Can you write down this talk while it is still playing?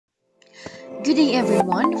Good day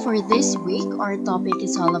everyone. For this week, our topic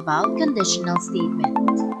is all about conditional statement.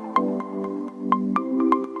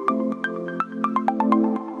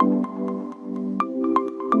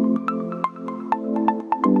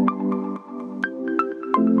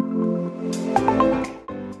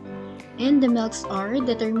 And the MELCs are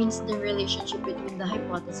determines the relationship between the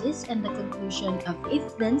hypothesis and the conclusion of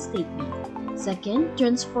if-then statement. Second,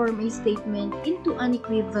 transform a statement into an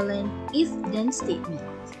equivalent if-then statement.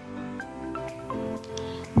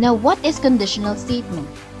 Now, what is conditional statement?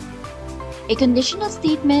 A conditional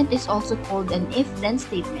statement is also called an if-then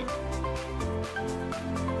statement.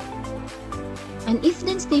 An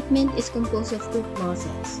if-then statement is composed of two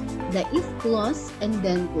clauses, the if clause and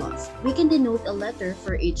then clause. We can denote a letter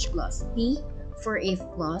for each clause, P for if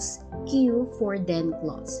clause, Q for then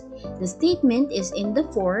clause. The statement is in the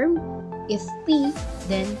form if P,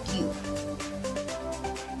 then Q.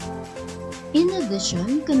 In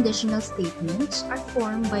addition, conditional statements are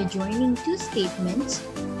formed by joining two statements,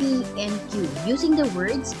 P and Q, using the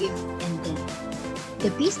words if and then.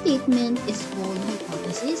 The P statement is called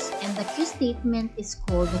hypothesis and the Q statement is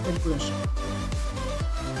called the conclusion.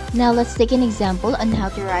 Now let's take an example on how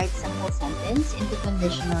to write simple sentence into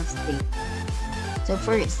conditional statement. So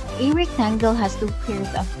first, a rectangle has two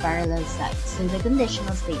pairs of parallel sides. So the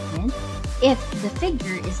conditional statement, if the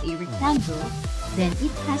figure is a rectangle, then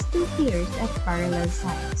it has two pairs of parallel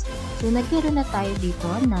sides. So nagkaroon na tayo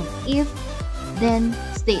dito ng if-then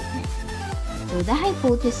statement. So the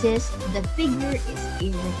hypothesis, the figure is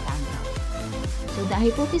a rectangle. So the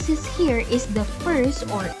hypothesis here is the first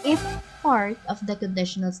or if part of the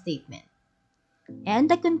conditional statement.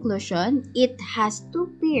 And the conclusion, it has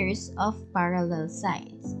two pairs of parallel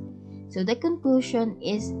sides. So the conclusion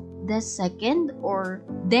is the second or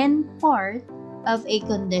then part of a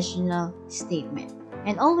conditional statement.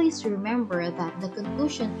 And always remember that the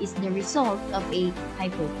conclusion is the result of a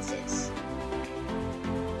hypothesis.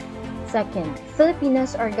 Second,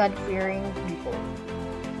 Filipinos are God-fearing people.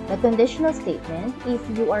 The conditional statement, if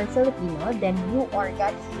you are Filipino, then you are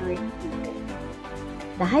God-fearing people.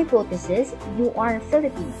 The hypothesis, you are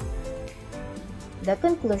Filipino. The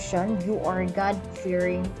conclusion, you are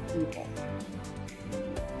God-fearing people.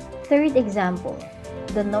 Third example,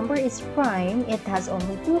 the number is prime, it has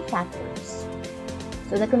only two factors.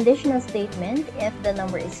 So the conditional statement, if the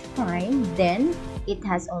number is prime, then it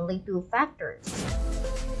has only two factors.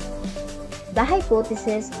 The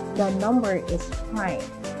hypothesis, the number is prime.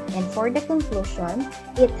 And for the conclusion,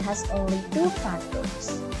 it has only two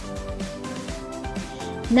factors.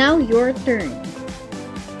 Now your turn.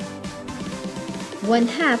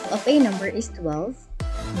 1/2 of a number is 12.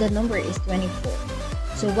 The number is 24.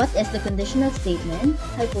 So what is the conditional statement,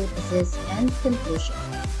 hypothesis, and conclusion?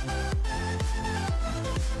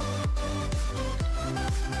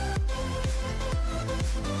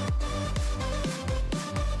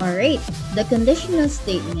 Alright, the conditional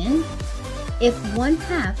statement, if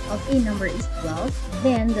 1/2 of a number is 12,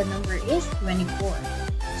 then the number is 24.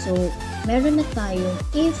 So, meron na tayong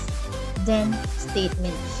if-then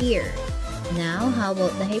statement here. Now, how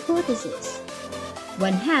about the hypothesis?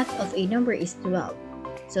 1/2 of a number is 12.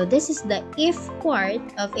 So, this is the if part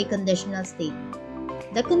of a conditional statement.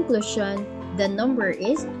 The conclusion, the number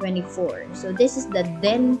is 24. So, this is the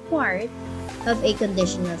then part of a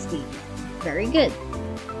conditional statement. Very good.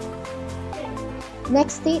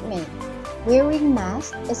 Next statement, wearing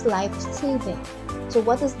mask is life-saving. So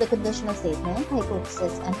what is the conditional statement,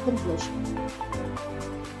 hypothesis, and conclusion?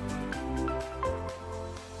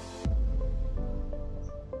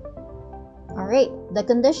 Alright, the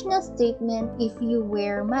conditional statement, if you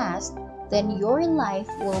wear mask, then your life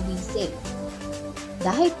will be safe.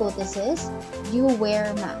 The hypothesis, you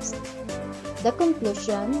wear mask. The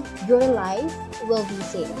conclusion, your life will be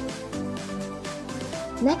safe.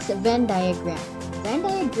 Next, Venn diagram. Venn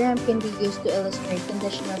diagram can be used to illustrate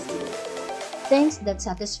conditional statements. Things that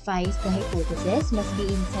satisfies the hypothesis must be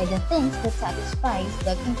inside the things that satisfies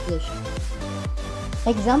the conclusion.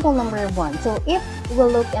 Example number 1. So if we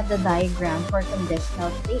look at the diagram for conditional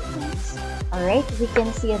statements, alright, we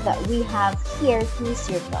can see that we have here two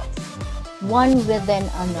circles, one within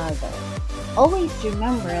another. Always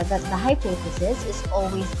remember that the hypothesis is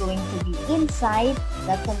always going to be inside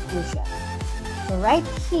the conclusion. So right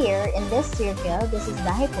here in this circle, this is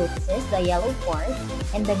the hypothesis, the yellow part,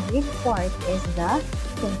 and the green part is the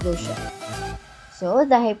conclusion. So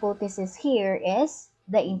the hypothesis here is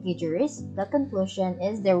the integers, the conclusion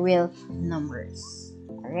is the real numbers.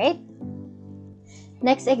 Alright?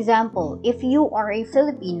 Next example, if you are a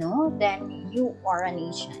Filipino, then you are an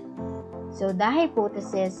Asian. So the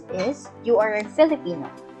hypothesis is you are a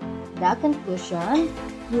Filipino. The conclusion,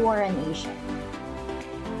 you are an Asian.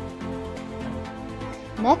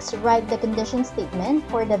 Next, write the condition statement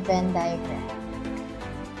for the Venn diagram.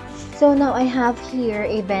 So now I have here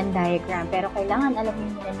a Venn diagram, pero kailangan alamin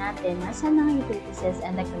muna natin nasaan ang hypothesis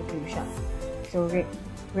and the conclusion. So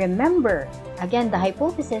remember, again, the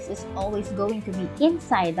hypothesis is always going to be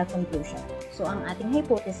inside the conclusion. So ang ating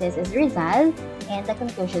hypothesis is Rizal and the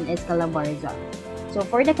conclusion is Calabarzon. So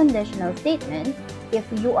for the conditional statement, if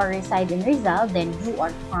you are reside in Rizal, then you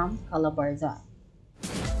are from Calabarzon.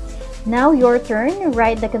 Now your turn,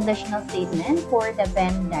 write the conditional statement for the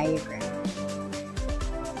Venn diagram.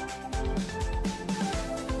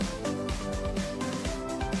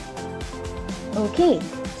 Okay,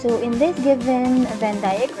 so in this given Venn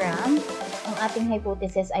diagram, ang ating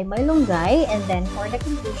hypothesis ay malunggay, and then for the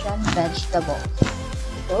conclusion, vegetable.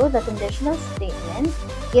 So the conditional statement,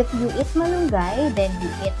 if you eat malunggay, then you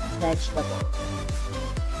eat vegetable.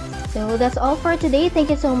 So that's all for today. Thank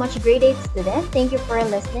you so much, grade 8 student. Thank you for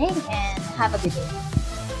listening and have a good day.